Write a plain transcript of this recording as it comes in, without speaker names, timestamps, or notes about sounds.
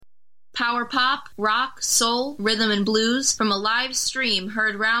Power pop, rock, soul, rhythm, and blues from a live stream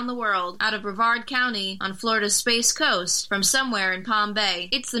heard round the world out of Brevard County on Florida's Space Coast from somewhere in Palm Bay.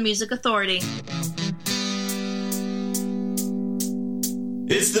 It's the Music Authority.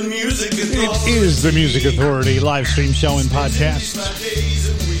 It's the Music Authority. It is the Music Authority live stream show and podcast.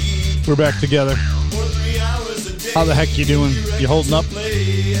 We're back together. How the heck you doing? You holding up?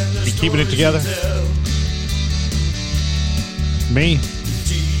 You keeping it together? Me?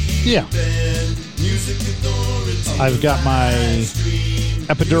 Yeah. I've got my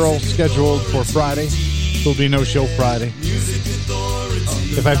epidural scheduled for Friday. There'll be no show Friday.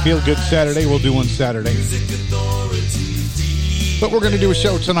 If I feel good Saturday, we'll do one Saturday. But we're going to do a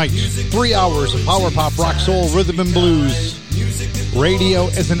show tonight. 3 hours of power pop, rock, soul, rhythm, and blues. Radio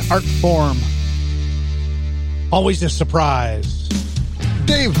as an art form. Always a surprise.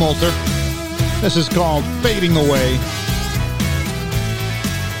 Dave Moulter. This is called Fading Away.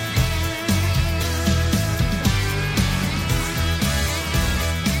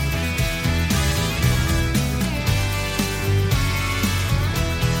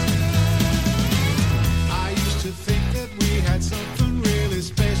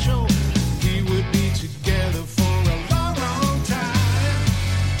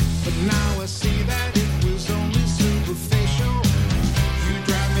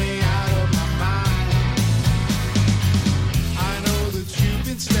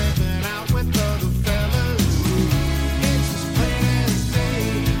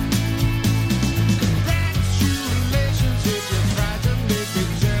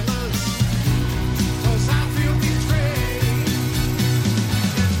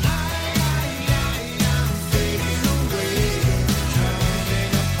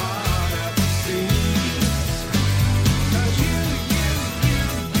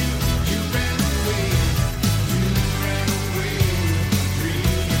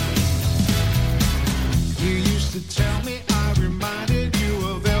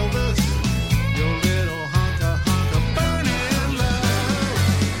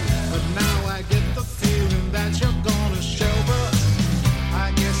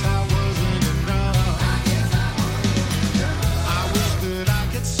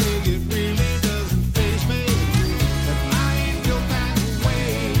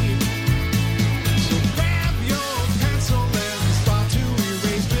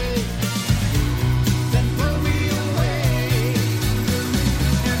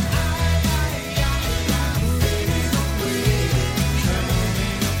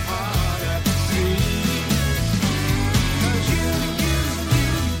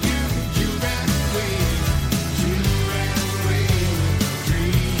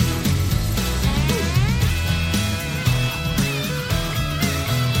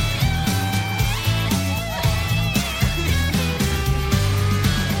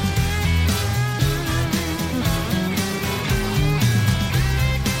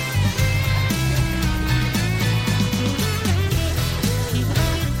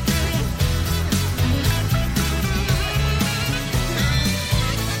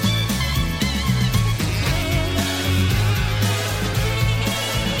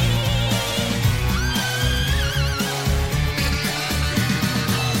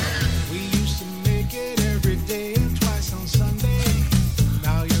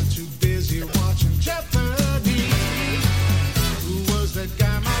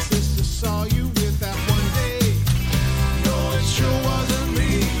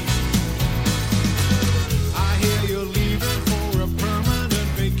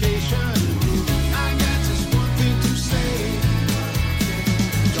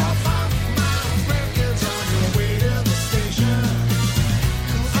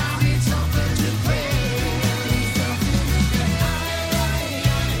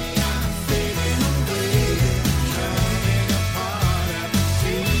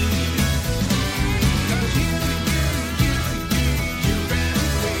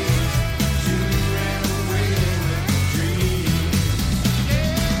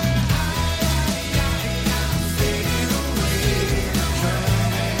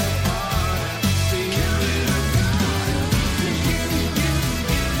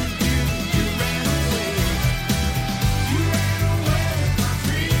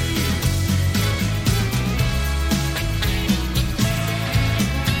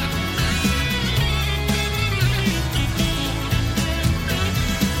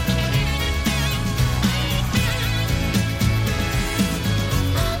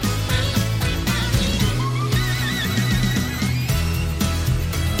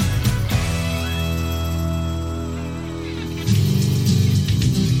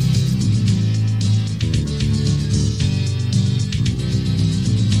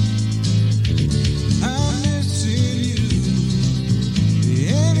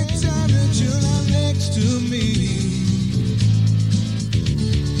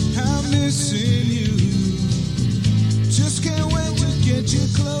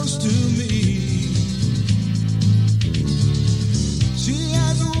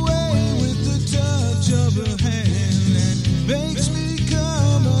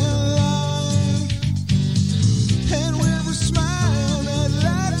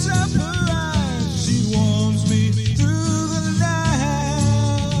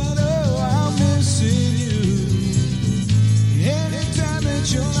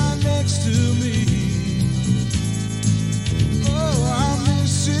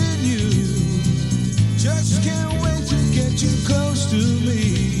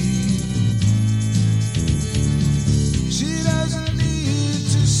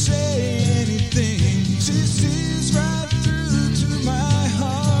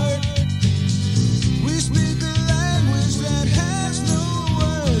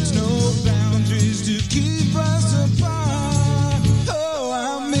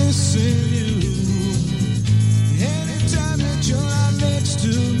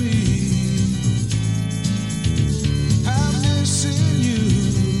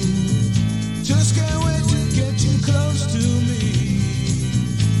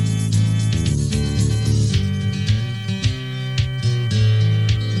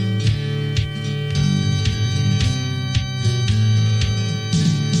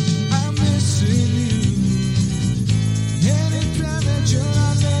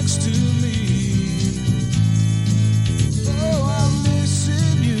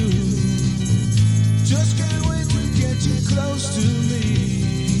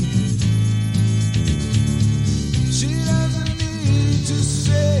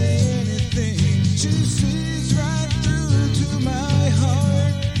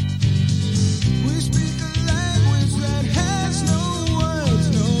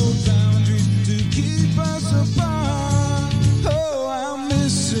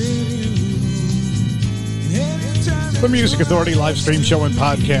 Music Authority live stream show and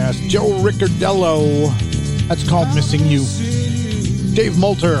podcast. Joe Riccardello. That's called Missing You. Dave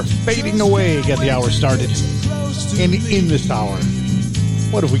Moulter, Fading Away. Get the hour started. And in this hour,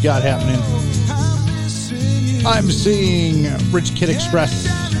 what have we got happening? I'm seeing Rich Kid Express,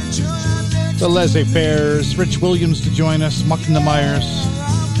 the Laissez-Fairs, Rich Williams to join us, Muck and the Myers,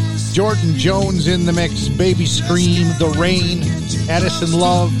 Jordan Jones in the mix, Baby Scream, The Rain, Addison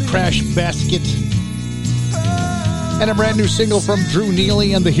Love, Crash Basket, and a brand new single from Drew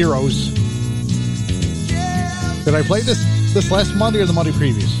Neely and the Heroes. Did I play this last Monday or the Monday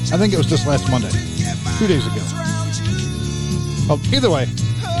previous? I think it was this last Monday, 2 days ago. Well, either way,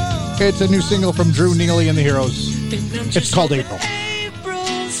 it's a new single from Drew Neely and the Heroes. It's called April.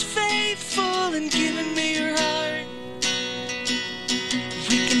 April's faithful and giving me your heart.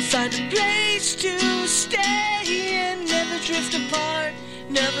 We can find a place to stay and never drift apart,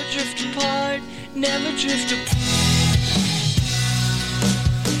 never drift apart, never drift apart.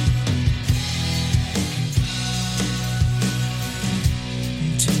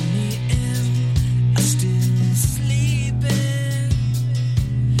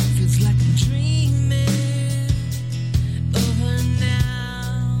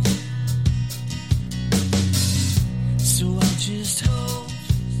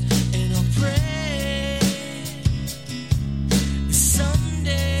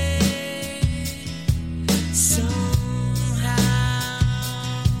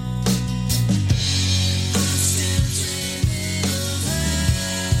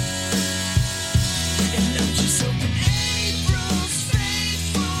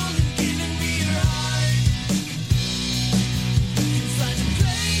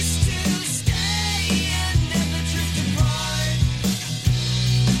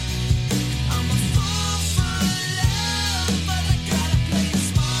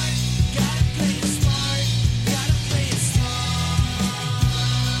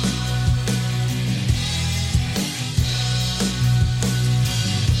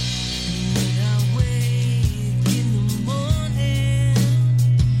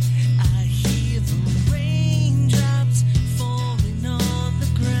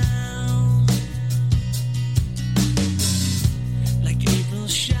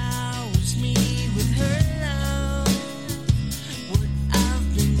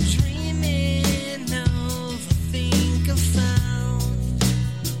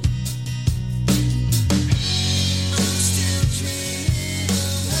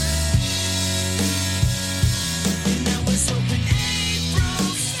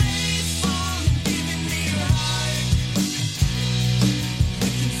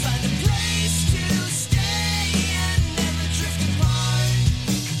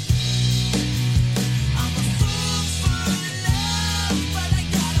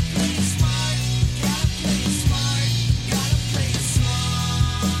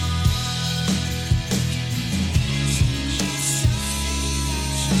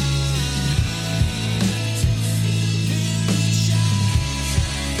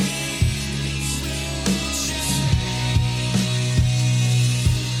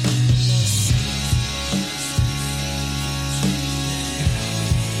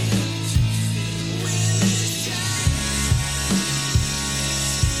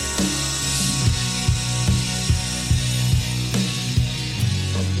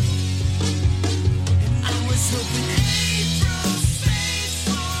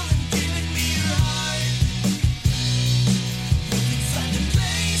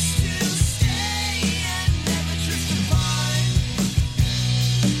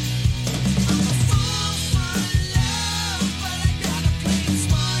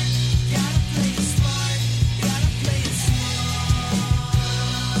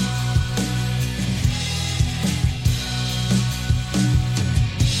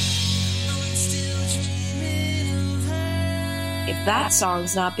 That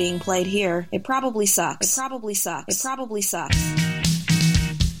song's not being played here. It probably sucks. It probably sucks. It probably sucks.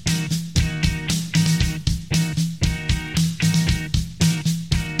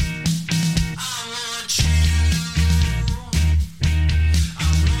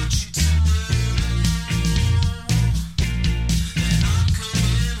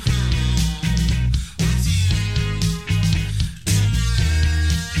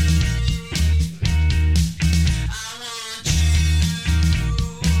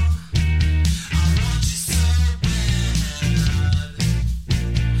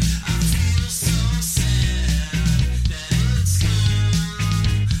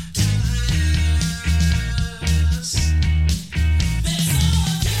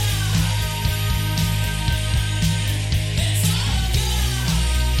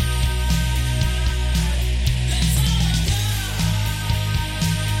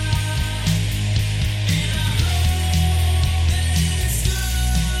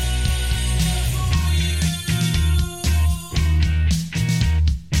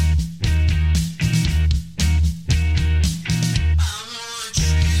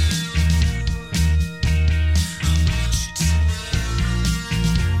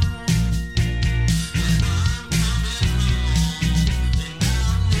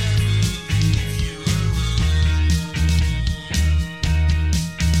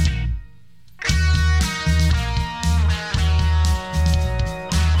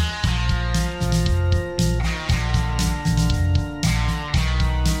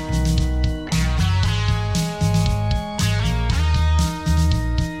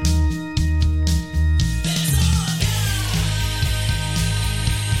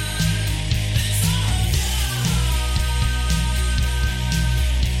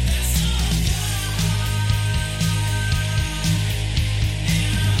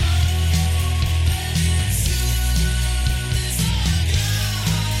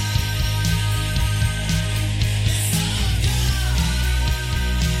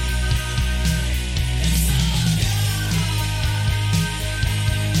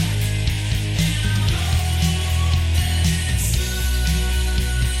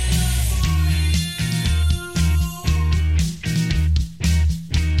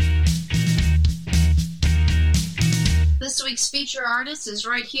 next feature artist is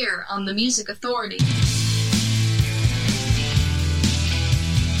right here on The Music Authority.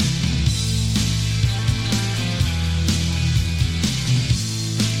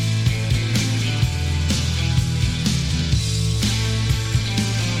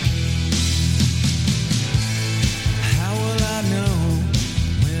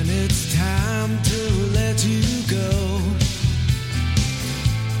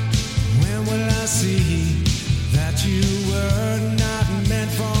 See that you were not meant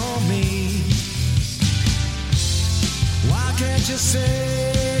for me. Why can't you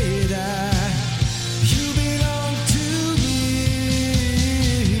say that you belong to me?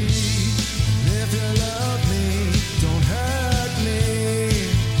 And if you love me, don't hurt me.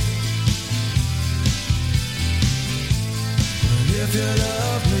 And if you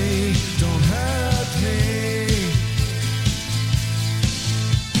love me, don't hurt me.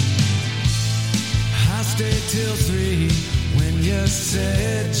 Stayed till 3 when you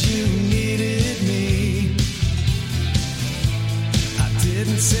said you needed me. I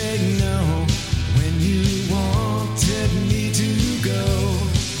didn't say no when you wanted me to go.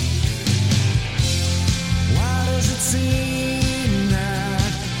 Why does it seem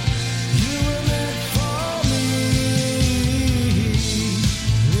that you were meant for me?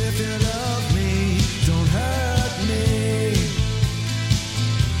 If you love me, don't hurt me.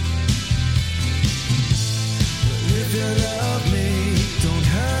 If you love me, don't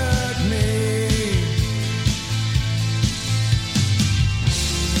hurt me.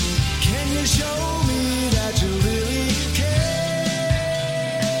 Can you show me that you really care?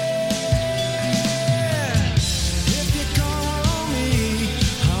 If you call on me,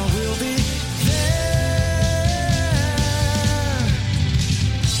 I will be there.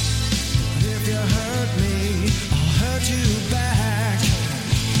 But if you hurt me, I'll hurt you back.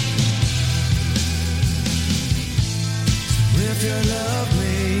 If you love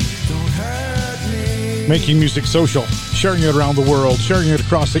me, don't hurt me. Making music social, sharing it around the world, sharing it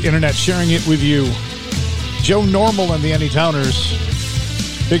across the internet, sharing it with you. Joe Normal and the Anytowners.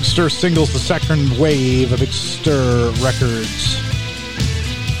 Big Stir Singles, the second wave of Big Stir Records.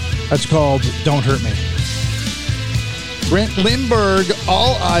 That's called Don't Hurt Me. Brent Lindbergh,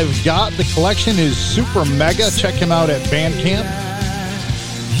 All I've Got. The collection is super mega. Check him out at Bandcamp.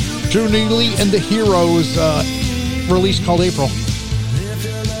 Drew Neely and the Heroes, release called April.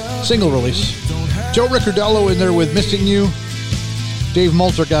 Single release. Joe Riccardello in there with Missing You. Dave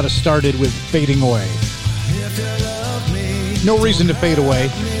Moulter got us started with Fading Away. No reason to fade away.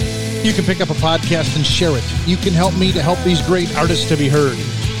 You can pick up a podcast and share it. You can help me to help these great artists to be heard.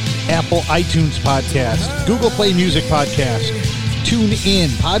 Apple iTunes Podcast, Google Play Music Podcast, TuneIn,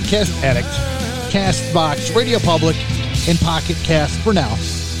 Podcast Addict, CastBox, Radio Public, and Pocket Cast for now.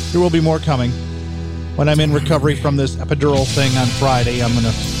 There will be more coming. When I'm in recovery from this epidural thing on Friday, I'm going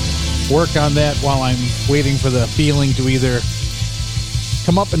to work on that while I'm waiting for the feeling to either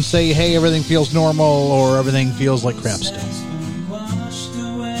come up and say, hey, everything feels normal, or everything feels like crap still.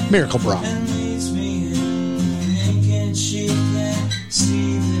 Miracle Bra.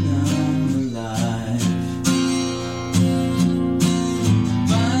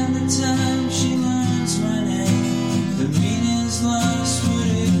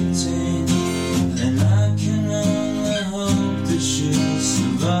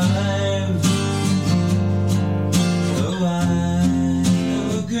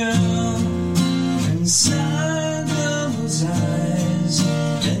 Inside those eyes,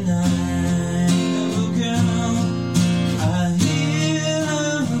 and I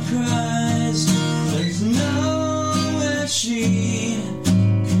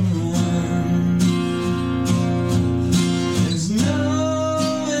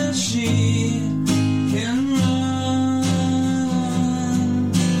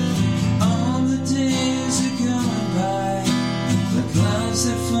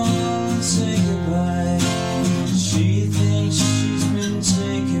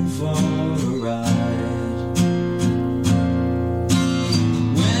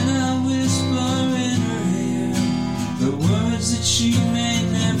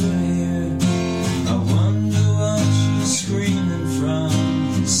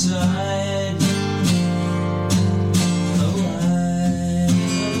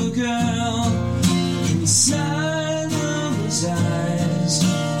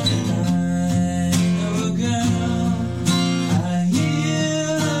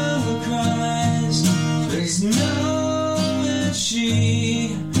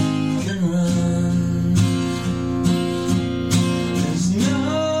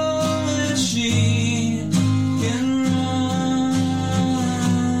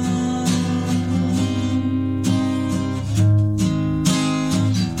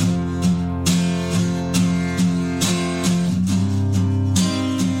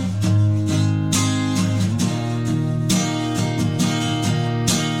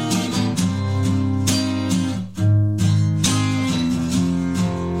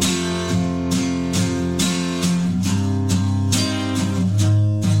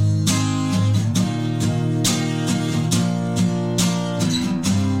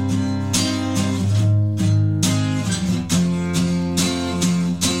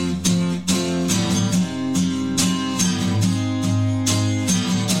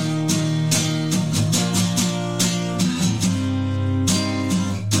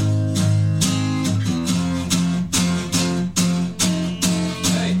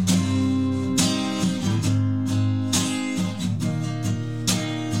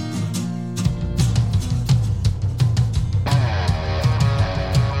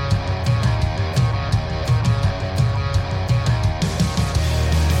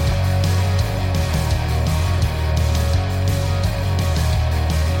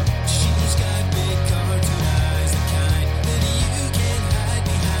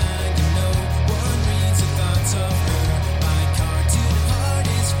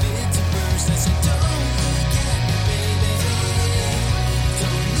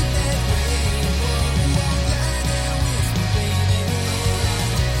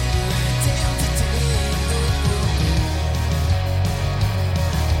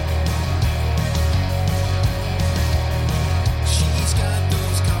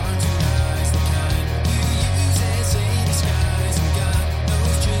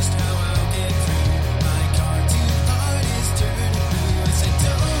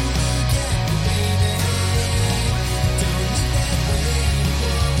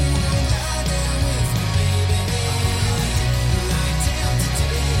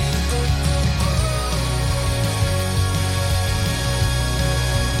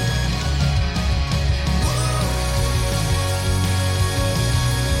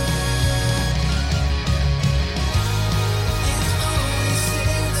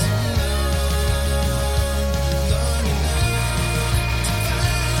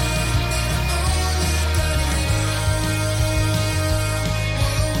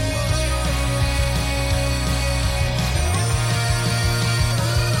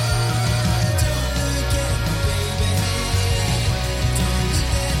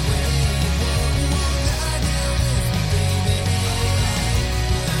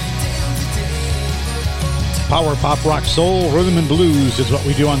Power pop, rock, soul, rhythm, and blues is what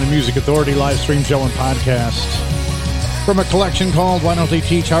we do on the Music Authority live stream show and podcast. From a collection called Why Don't They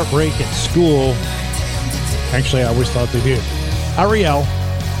Teach Heartbreak at School? Actually, I always thought they did. Ariel,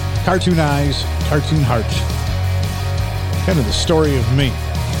 Cartoon Eyes, Cartoon Heart. Kind of the story of me.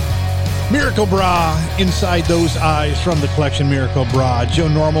 Miracle Bra, Inside Those Eyes from the collection Miracle Bra. Joe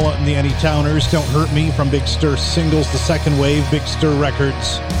Normal and the Anytowners, Don't Hurt Me from Big Stir Singles, The Second Wave, Big Stir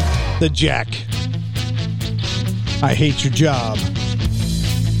Records, The Jack. I Hate Your Job.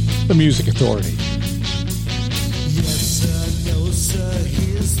 The Music Authority. Yes, sir, no, sir,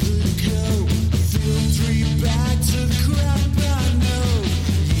 here's the go. Fill 3 bags of crap, I know.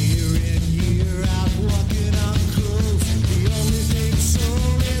 Year in, year out, walking on clothes. The only thing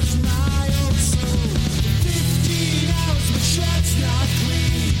sold is my own soul. 15 hours, my shirt's not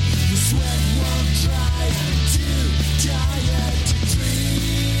clean. The sweat won't dry, I'm too tired to dream.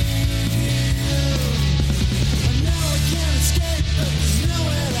 I know I can't escape, but there's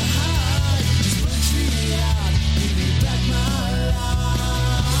nowhere to hide. Just punch me out, give me back my life.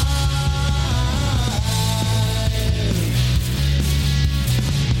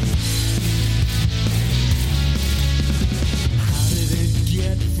 How did it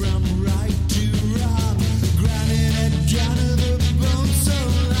get from right to wrong? Grinding it down to the bone so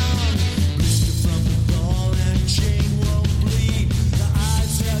long. Blister from the ball and chain won't bleed. The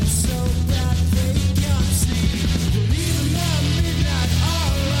eyes hurt so bad they can't see. But even the midnight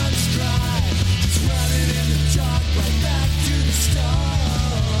all runs dry. Just running in the dark right back to the start.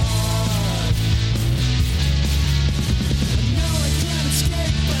 I know I can't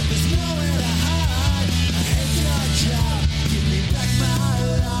escape, but there's nowhere to hide. I hate your job, give me back my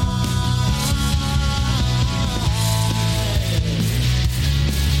life.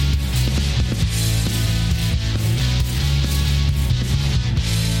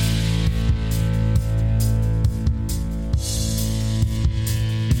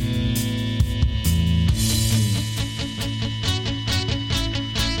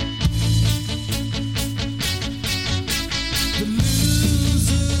 The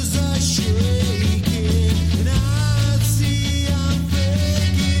losers are shaking, and I see I'm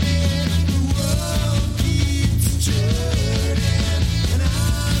breaking it. The world keeps turning, and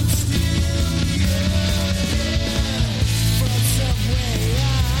I'm still yearning for some way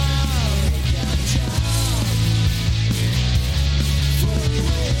out. Got job for a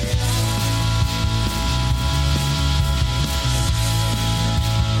way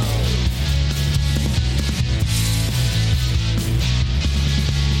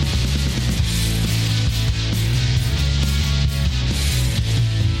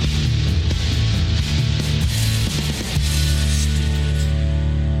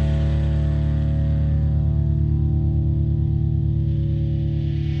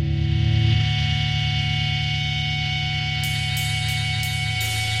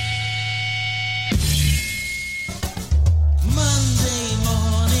Monday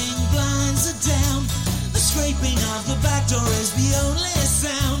morning, blinds are down. The scraping of the back door is the only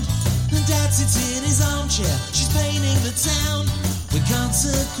sound. And Dad sits in his armchair, she's painting the town, with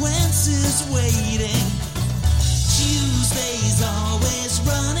consequences waiting. Tuesday's always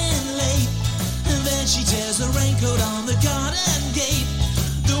running late, and then she tears the raincoat on the garden gate.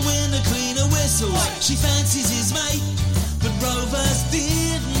 The window cleaner whistles, she fancies his mate, but Rovers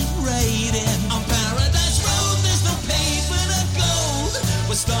didn't rate him. On Paradise Road there's no pavement of gold,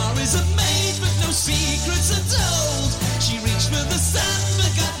 where stories are made but no secrets are told. She reached for the sun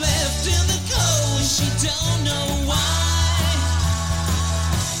but got left in the cold. She don't know why.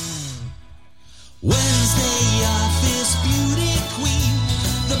 Wednesday office beauty queen,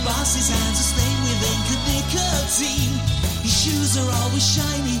 the boss's hands are stained with ink and nicotine. His shoes are always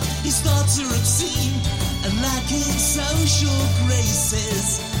shiny, his thoughts are obscene, and lacking social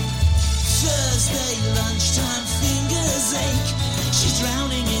graces. Thursday lunchtime, fingers ache. She's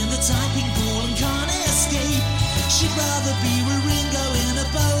drowning in the typing pool and can't escape. She'd rather be with Ringo in a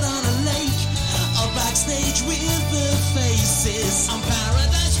boat on a lake, or backstage with the Faces. On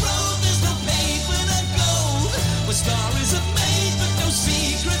Paradise Road there's no pavement of gold, where stories are made but no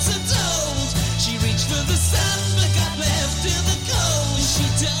secrets are told. She reached for the sun but got left in the cold. She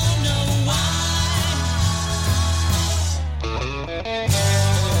don't know why.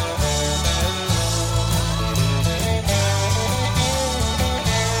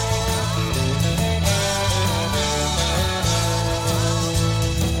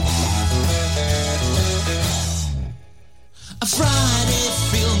 A Friday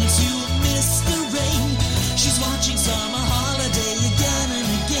film to miss the rain. She's watching Summer Holiday again and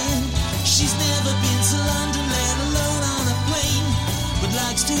again. She's never been to London, let alone on a plane, but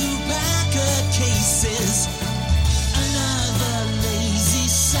likes to pack her cases.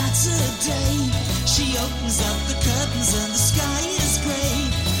 opens up the curtains and the sky is grey.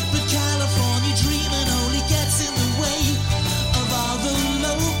 But California dreaming only gets in the way of all the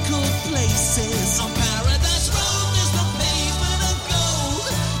local places. On Paradise Road there's no pavement of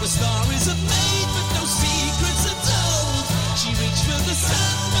gold, where stories are made but no secrets are told. She reached for the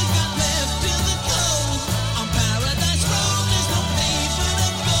sun but got left in the cold. On Paradise Road there's no pavement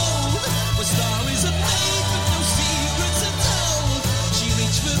of gold, where stories are made but no secrets are told. She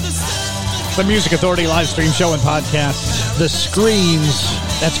reached for the sun. The Music Authority live stream show and podcast, The Screams.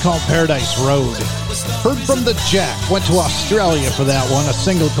 That's called Paradise Road. Heard from the Jack. Went to Australia for that one. A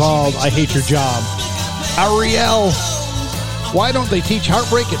single called I Hate Your Job. Ariel. Why don't they teach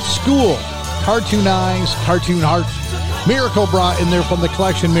heartbreak at school? Cartoon Eyes, Cartoon Heart. Miracle Bra in there from the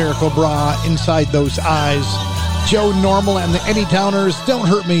collection Miracle Bra, Inside Those Eyes. Joe Normal and the Anytowners, Don't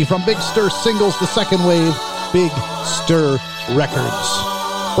Hurt Me from Big Stir Singles, the second wave, Big Stir Records.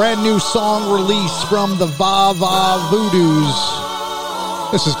 Brand new song release from the Va Va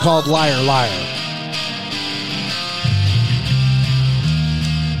Voodoos. This is called Liar Liar.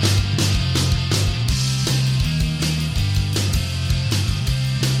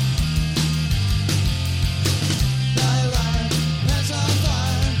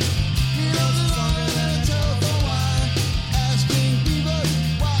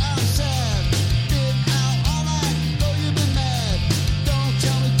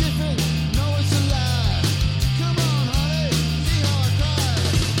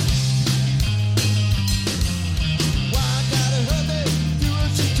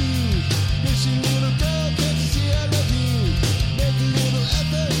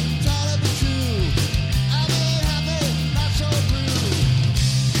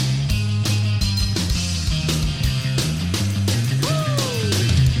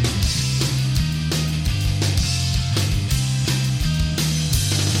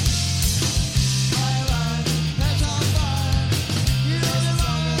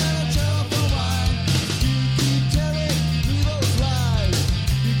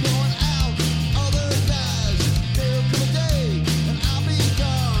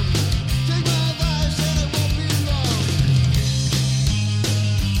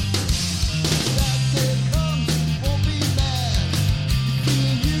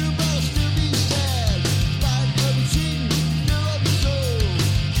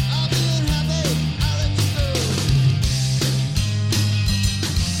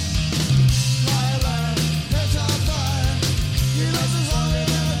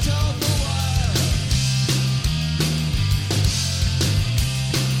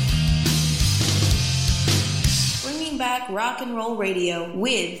 Rock and roll radio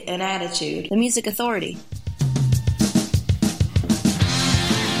with an attitude. The Music Authority.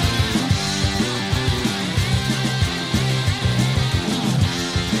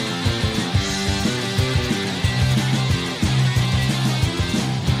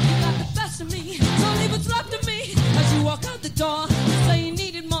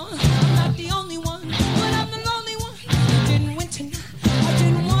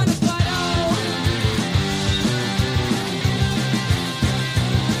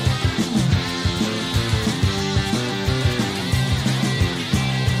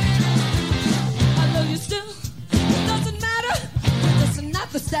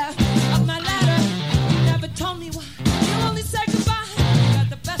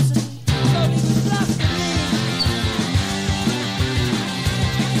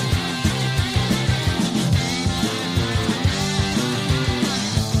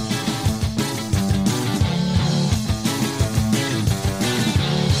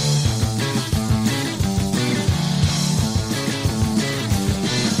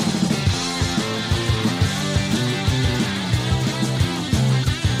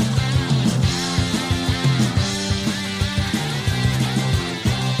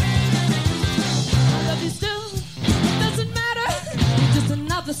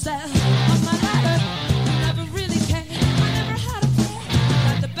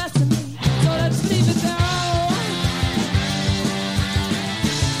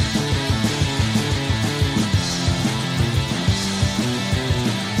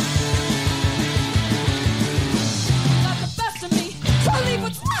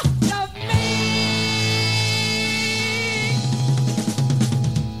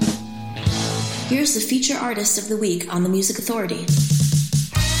 Here's the feature artist of the week on the Music Authority.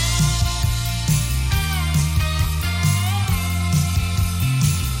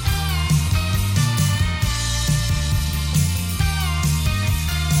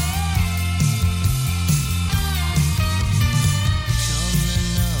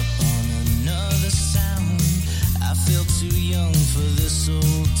 Too young for this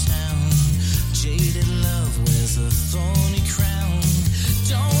old town, jaded love.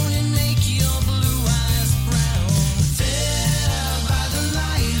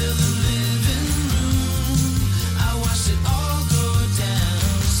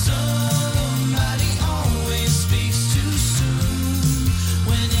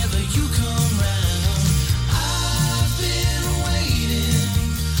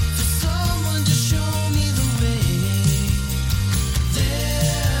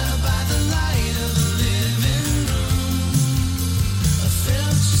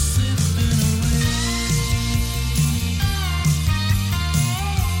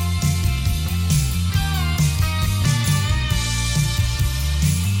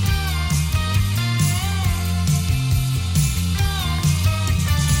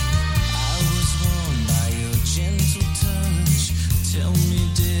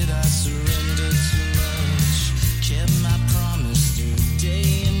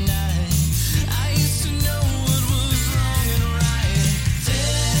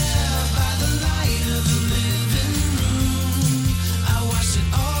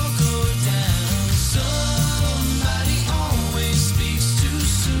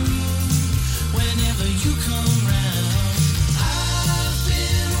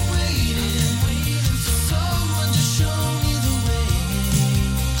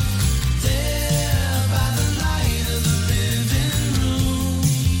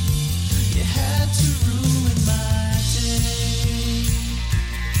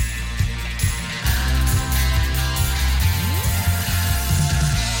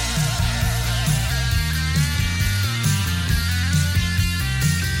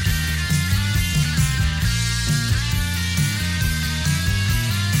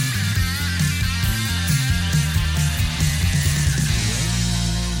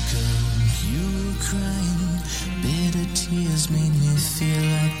 made me feel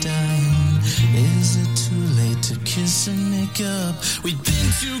like dying. Is it too late to kiss and make up? We've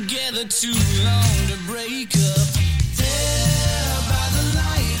been together too long to break up. There by the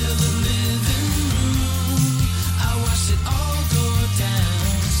light of the living room, I watched it all go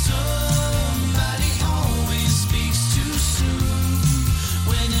down. Somebody always speaks too soon.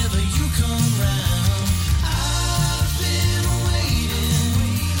 Whenever you come round, I've been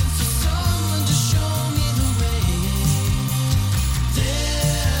waiting for someone to show me the way.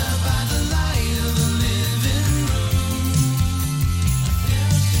 There by the light of the living room.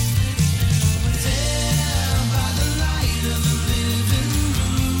 There by the light of the living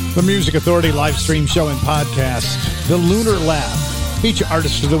room. The Music Authority live stream show and podcast, The Lunar Lab. Feature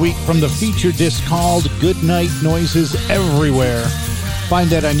artist of the week from the feature disc called Good Night Noises Everywhere. Find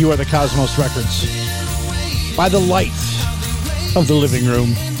that on You Are the Cosmos Records. By the light of the living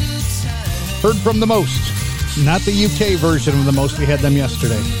room. Heard from The Most. Not the UK version of The Most. We had them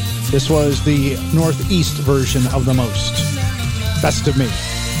yesterday. This was the Northeast version of The Most. Best of Me.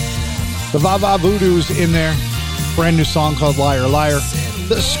 The Vava Voodoo's in there. Brand new song called Liar Liar.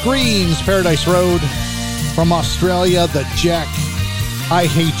 The Screams, Paradise Road. From Australia, The Jack. I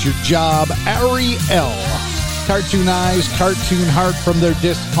Hate Your Job. Ariel. Cartoon Eyes, Cartoon Heart from their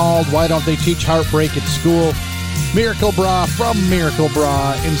disc called Why Don't They Teach Heartbreak at School. Miracle Bra from Miracle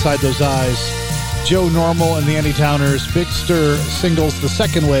Bra, Inside Those Eyes. Joe Normal and the Anti-Towners. Big Stir Singles, The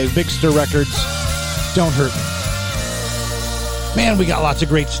Second Wave. Big Stir Records, Don't Hurt Me. Man, we got lots of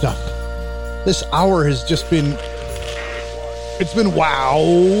great stuff. This hour has just been... It's been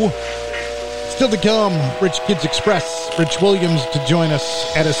wow. Still to come, Rich Kids Express, Rich Williams to join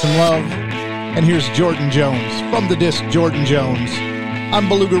us, Edison Love. And here's Jordan Jones from the disc Jordan Jones on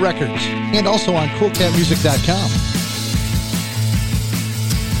Beluga Records and also on CoolCatMusic.com.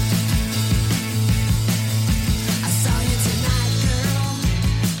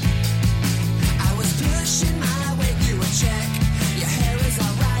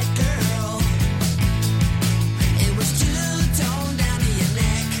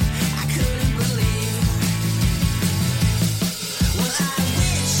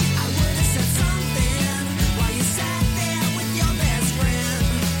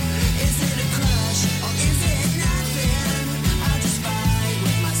 Is it a crush or is it not?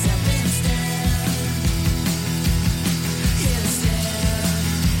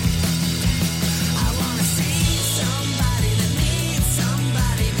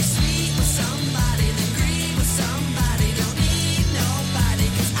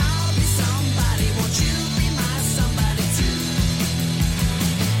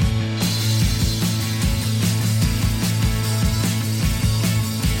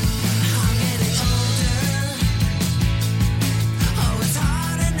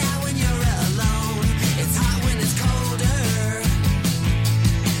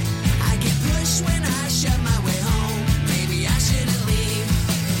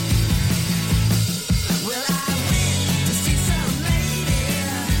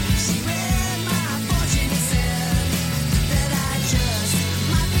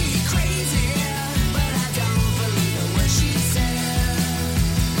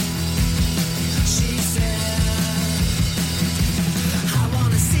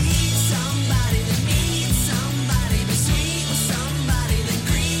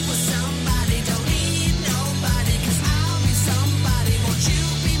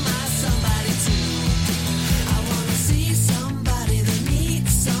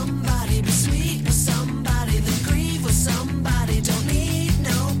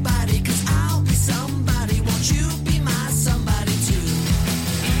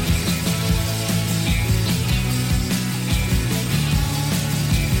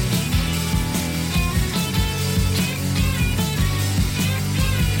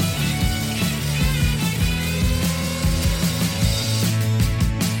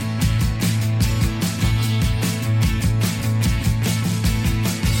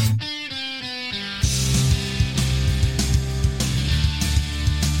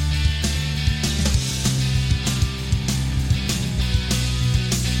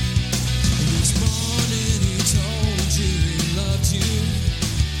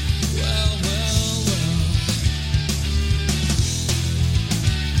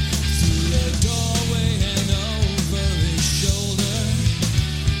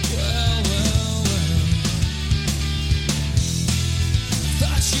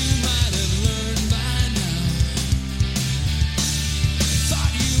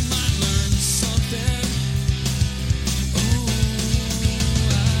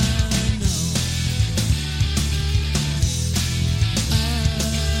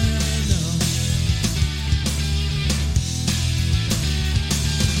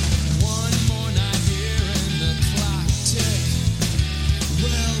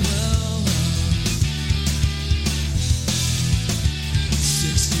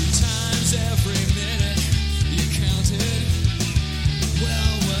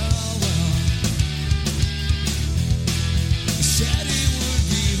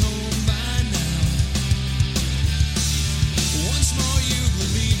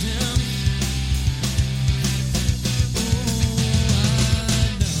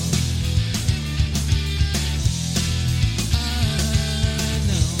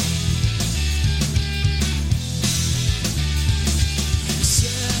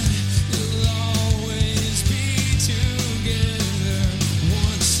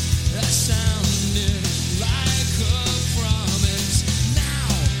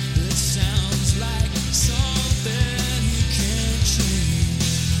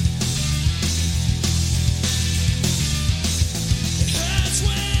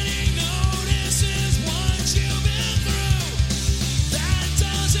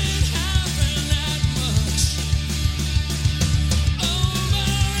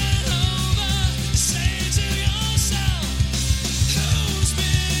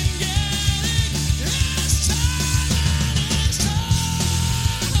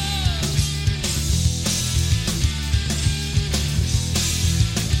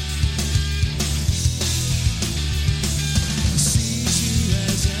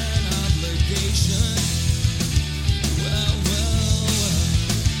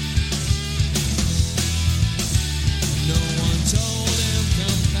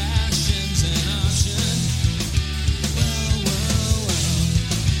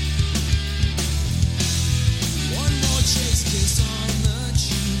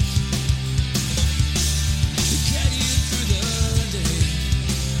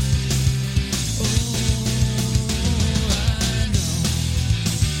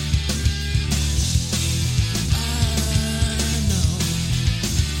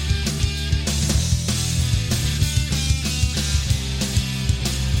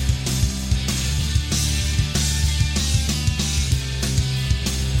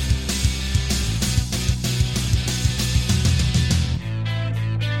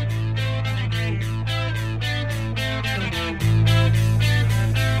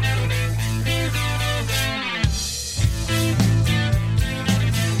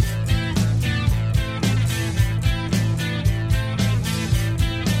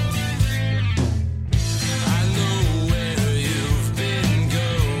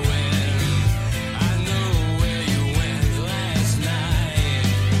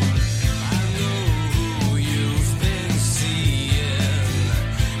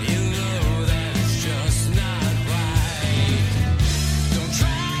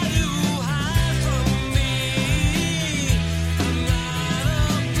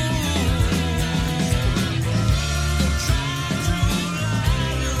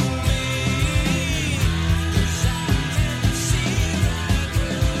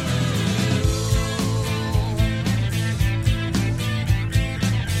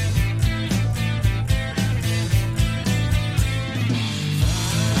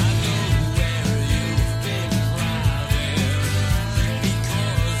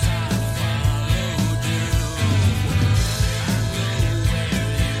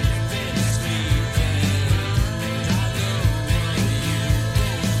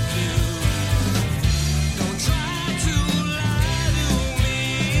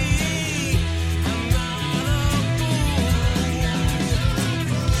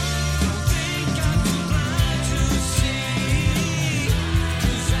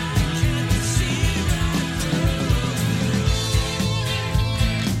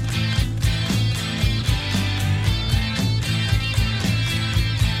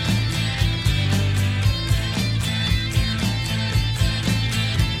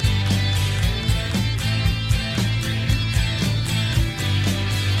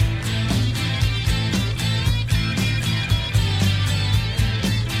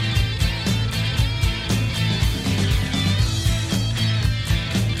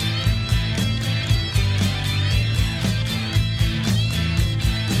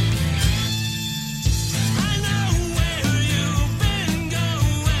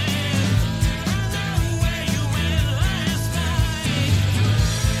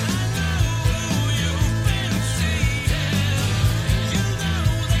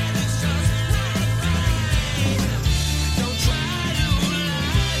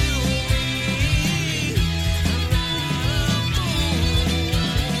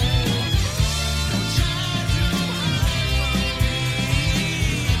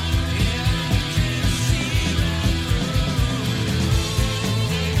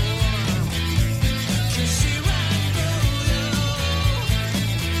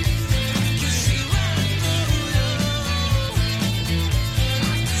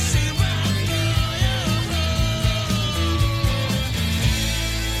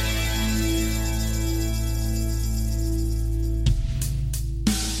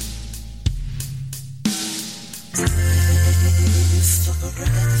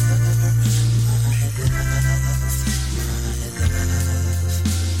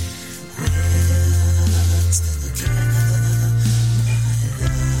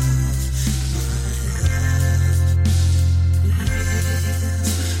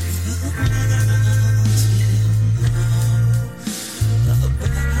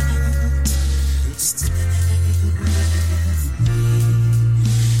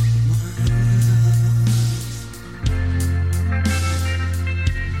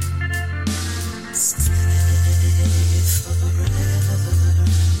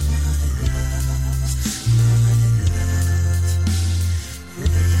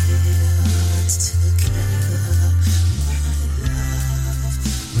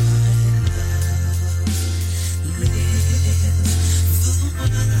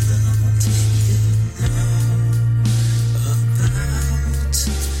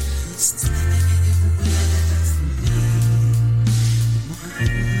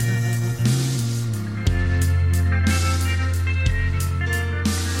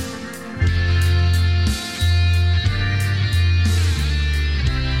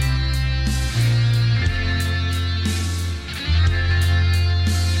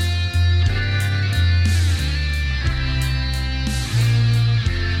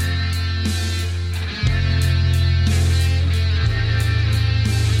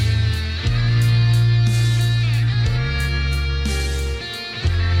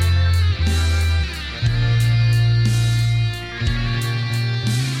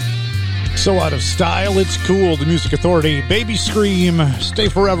 So out of style, it's cool. The Music Authority, Baby Scream, Stay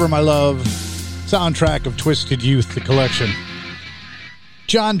Forever, My Love, soundtrack of Twisted Youth, the collection.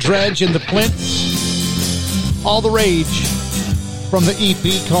 John Dredge and the Plinths, All the Rage, from the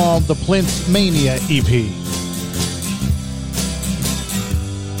EP called the Plinth Mania EP.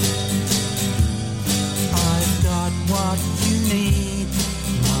 I've got what you need,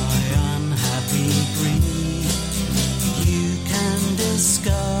 my unhappy breed. You can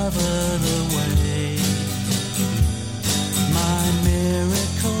discover the way. My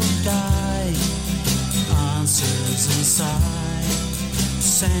miracle guide answers inside.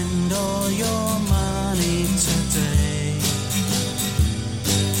 Send all your money today.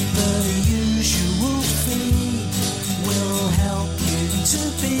 The usual fee will help you to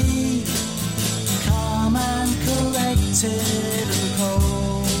be calm and collected and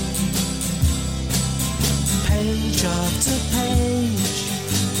cold. Page after page,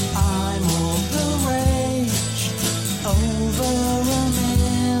 I'm all the rage. Over 1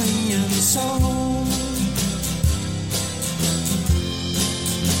 million sold.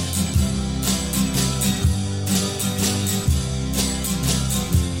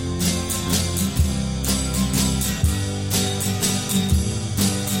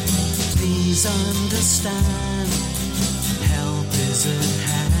 Please understand, help is at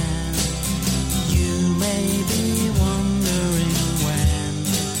hand. You may be wondering when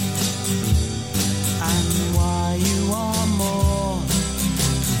and why you are more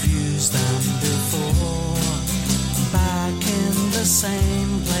confused than before. Back in the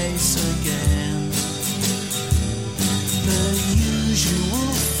same place again. The usual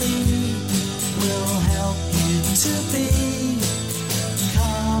fee will help you to be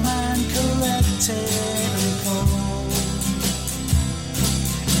calm and collected and cold.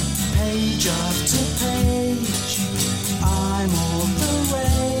 Page after page, I'm all the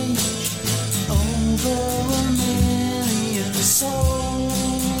rage. Over 1 million sold.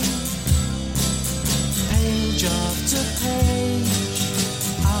 Page after page,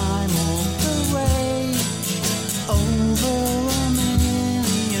 I'm all the rage. Over 1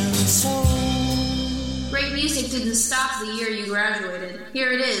 million sold. Great music didn't stop the year you graduated.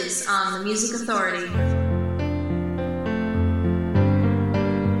 Here it is on the Music Authority.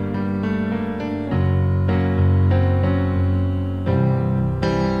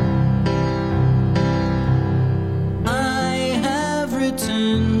 I have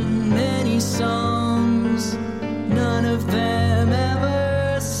written many songs, none of them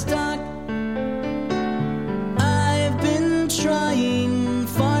ever stuck. I've been trying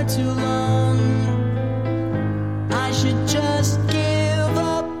far too long. I should just give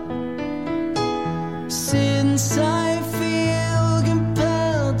up, since I feel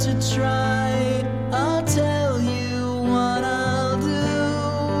compelled to try. I'll tell you what I'll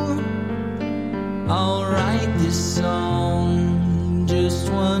do. I'll write this song just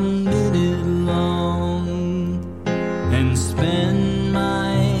 1 minute long and spend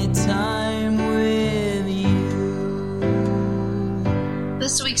my time with you.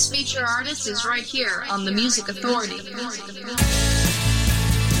 This week's feature artist is right here on the Music Authority.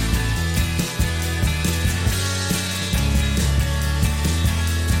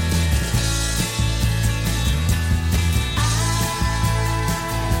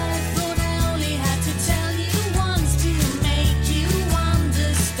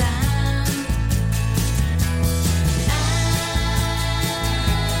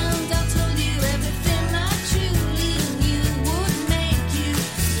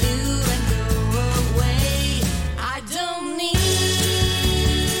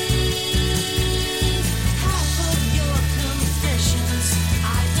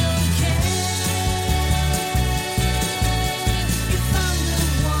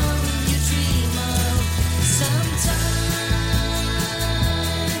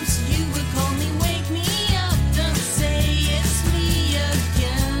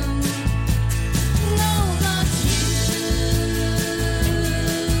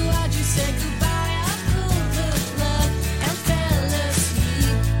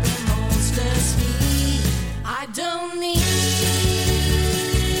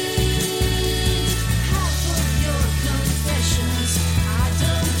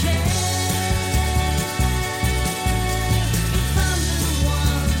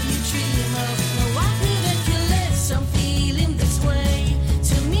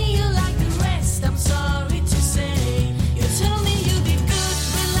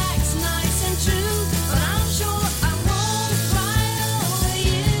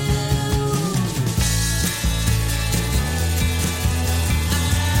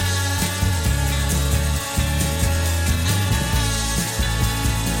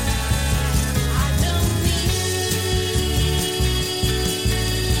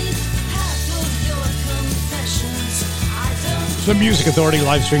 The Music Authority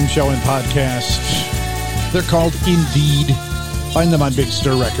live stream show and podcast. They're called Indeed. Find them on Big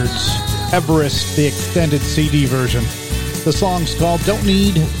Stir Records. Everest, the extended CD version. The song's called Don't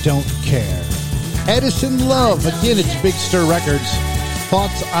Need, Don't Care. Edison Love, again, it's Big Stir Records.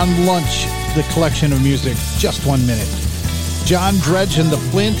 Thoughts on Lunch, the collection of music, just 1 minute. John Dredge and the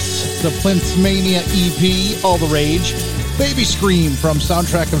Flints Mania EP, All the Rage. Baby Scream from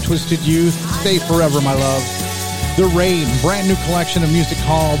soundtrack of Twisted Youth, Stay Forever, My Love. The Rain, brand new collection of music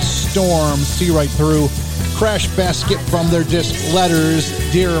called Storm, See Right Through. Crash Basket from their disc Letters,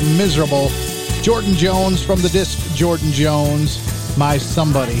 Dear Miserable. Jordan Jones from the disc Jordan Jones, My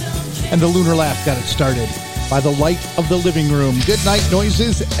Somebody. And the Lunar Laugh got it started by The Light of the Living Room. Good night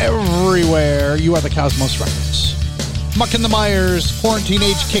noises everywhere. You are the Cosmos Records. Muck and the Myers, Quarantine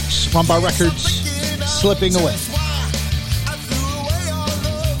Age Kicks from Bar Records, Slipping Away.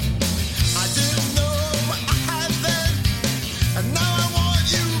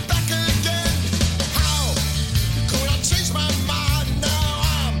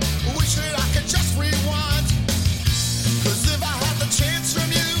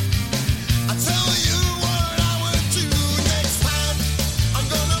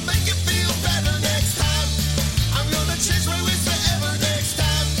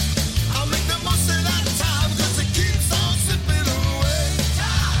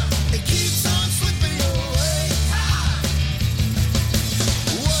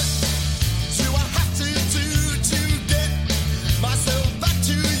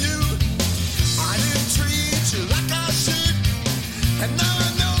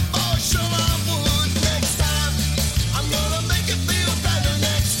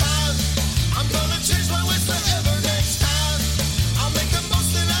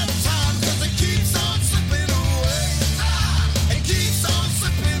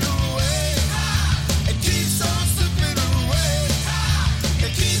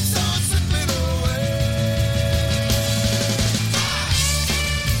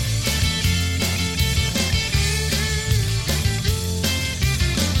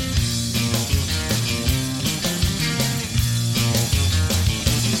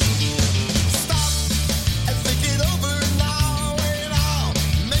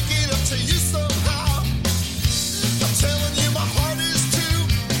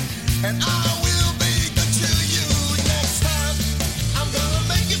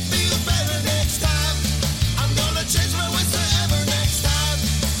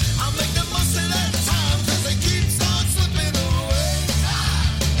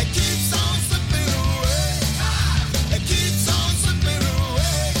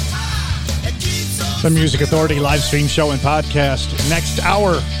 The Music Authority live stream show and podcast. Next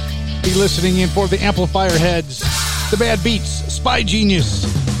hour, be listening in for the Amplifier Heads, the Bad Beats, Spy Genius,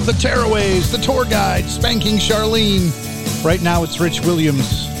 the Tearaways, the Tour Guide, Spanking Charlene. Right now, it's Rich Williams,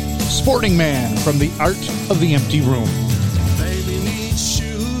 Sporting Man from The Art of the Empty Room. Baby needs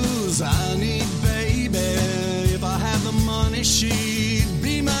shoes, I need baby. If I had the money, she'd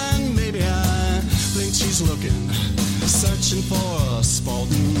be mine. Maybe I think she's looking, searching for a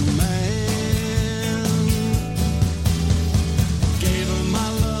sporting man.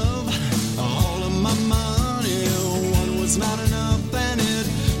 Not enough, and it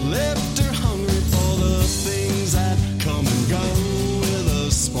left her hungry for the things that come and go with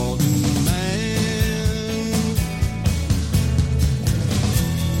a sporting man.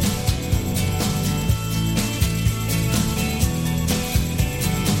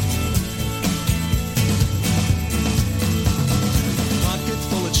 Pocket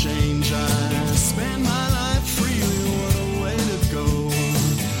full of change, I spend my life freely. What a way to go,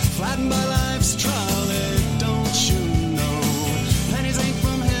 flattened by life's trial.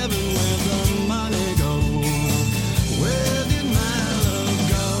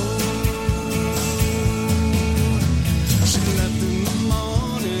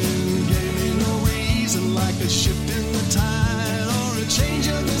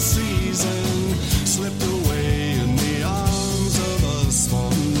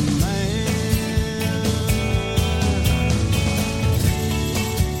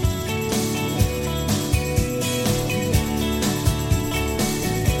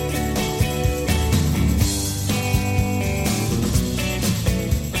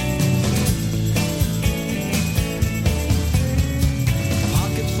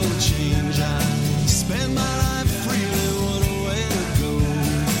 Spend my life freely, what a way to go.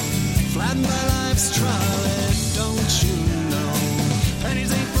 Flatten my life's trial.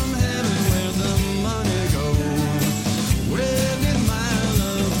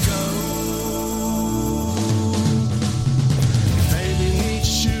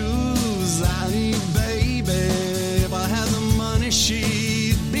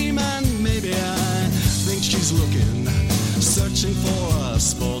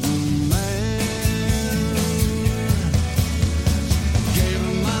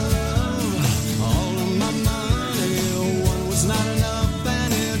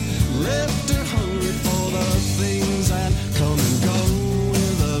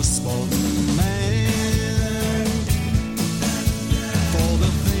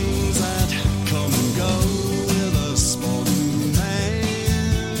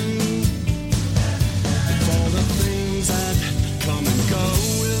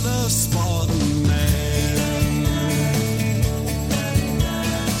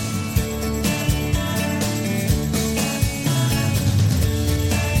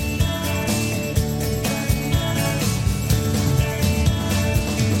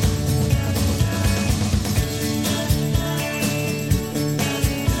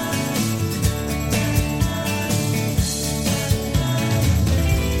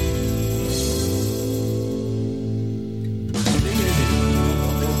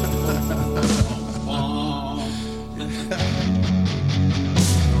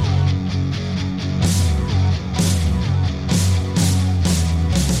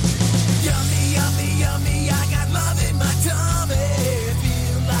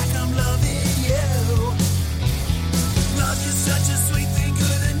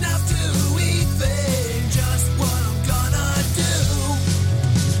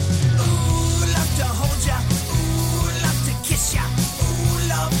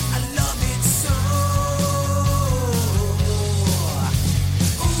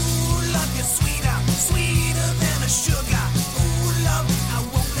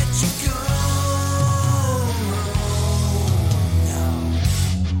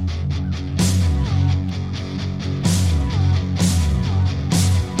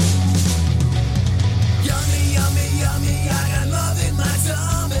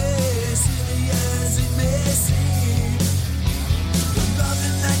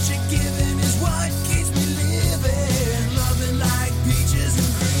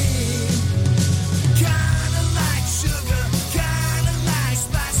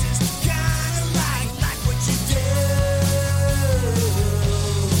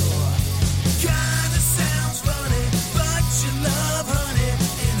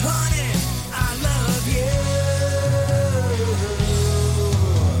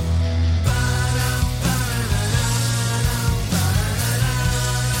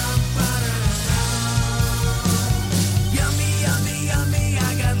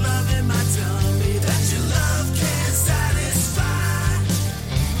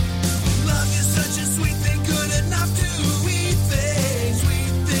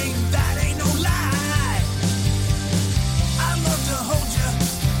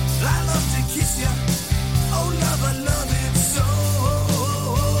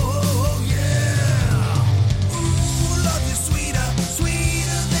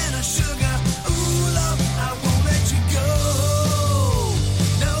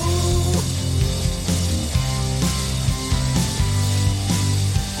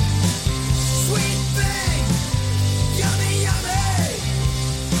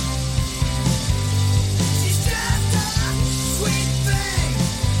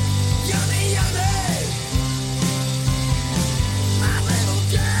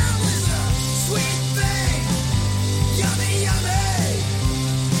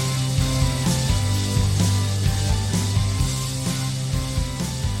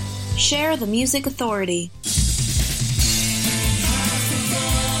 Share the Music Authority.